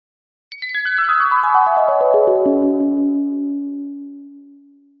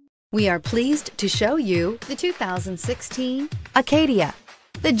We are pleased to show you the 2016 Acadia.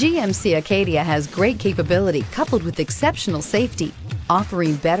 The GMC Acadia has great capability coupled with exceptional safety,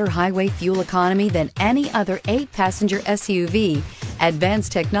 offering better highway fuel economy than any other 8-passenger SUV,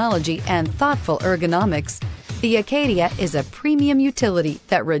 advanced technology, and thoughtful ergonomics. The Acadia is a premium utility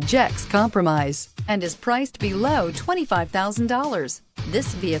that rejects compromise and is priced below $25,000.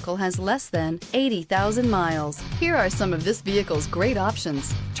 This vehicle has less than 80,000 miles. Here are some of this vehicle's great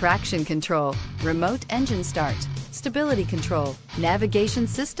options: traction control, remote engine start, stability control, navigation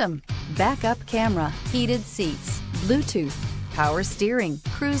system, backup camera, heated seats, Bluetooth, power steering,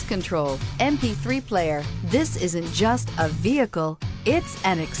 cruise control, MP3 player. This isn't just a vehicle, it's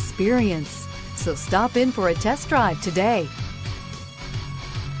an experience. So stop in for a test drive today.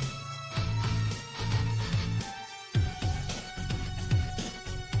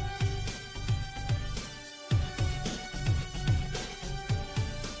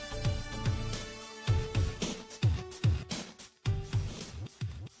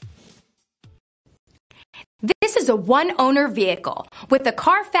 This is a one-owner vehicle with a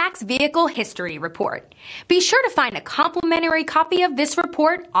Carfax Vehicle History Report. Be sure to find a complimentary copy of this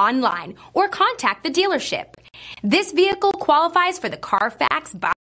report online or contact the dealership. This vehicle qualifies for the Carfax